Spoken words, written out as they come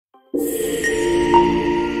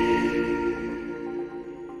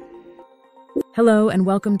Hello and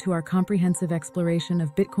welcome to our comprehensive exploration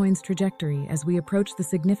of Bitcoin's trajectory as we approach the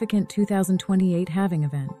significant 2028 halving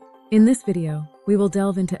event. In this video, we will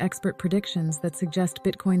delve into expert predictions that suggest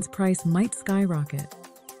Bitcoin's price might skyrocket,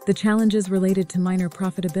 the challenges related to miner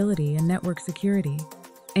profitability and network security,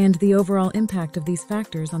 and the overall impact of these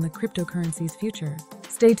factors on the cryptocurrency's future.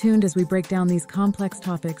 Stay tuned as we break down these complex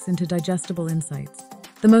topics into digestible insights.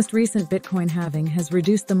 The most recent Bitcoin halving has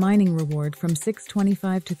reduced the mining reward from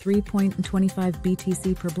 6.25 to 3.25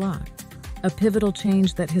 BTC per block, a pivotal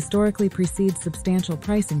change that historically precedes substantial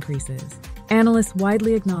price increases. Analysts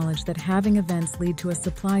widely acknowledge that halving events lead to a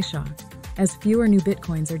supply shock, as fewer new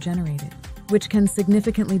Bitcoins are generated, which can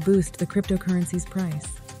significantly boost the cryptocurrency's price.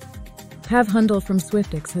 Pav Hundal from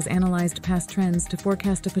Swyftx has analyzed past trends to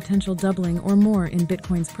forecast a potential doubling or more in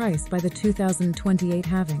Bitcoin's price by the 2028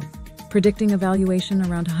 halving, predicting a valuation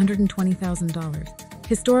around $120,000.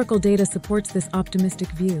 Historical data supports this optimistic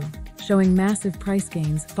view, showing massive price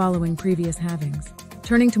gains following previous halvings.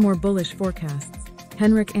 Turning to more bullish forecasts,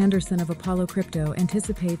 Henrik Andersson of Apollo Crypto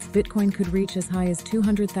anticipates Bitcoin could reach as high as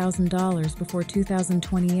 $200,000 before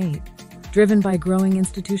 2028, driven by growing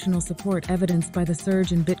institutional support evidenced by the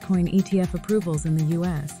surge in Bitcoin ETF approvals in the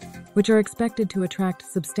US, which are expected to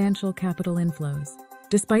attract substantial capital inflows.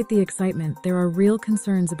 Despite the excitement, there are real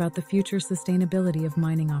concerns about the future sustainability of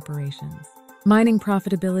mining operations. Mining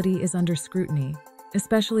profitability is under scrutiny,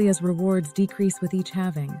 especially as rewards decrease with each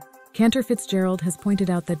halving. Cantor Fitzgerald has pointed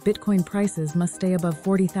out that Bitcoin prices must stay above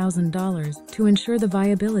 $40,000 to ensure the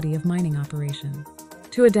viability of mining operations.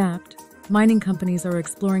 To adapt, mining companies are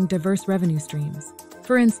exploring diverse revenue streams.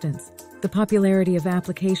 For instance, the popularity of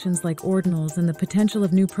applications like ordinals and the potential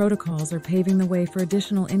of new protocols are paving the way for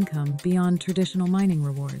additional income beyond traditional mining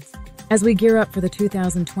rewards. As we gear up for the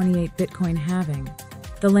 2028 Bitcoin halving,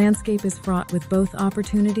 the landscape is fraught with both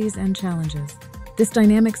opportunities and challenges. This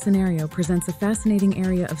dynamic scenario presents a fascinating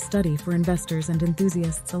area of study for investors and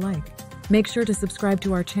enthusiasts alike. Make sure to subscribe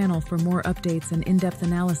to our channel for more updates and in-depth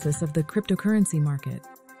analysis of the cryptocurrency market.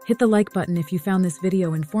 Hit the like button if you found this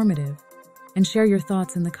video informative, and share your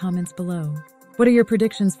thoughts in the comments below. What are your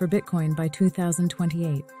predictions for Bitcoin by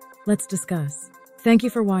 2028? Let's discuss. Thank you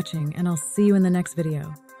for watching, and I'll see you in the next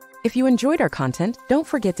video. If you enjoyed our content, don't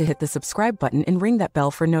forget to hit the subscribe button and ring that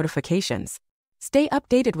bell for notifications. Stay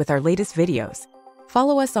updated with our latest videos.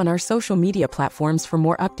 Follow us on our social media platforms for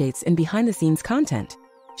more updates and behind-the-scenes content.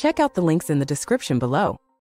 Check out the links in the description below.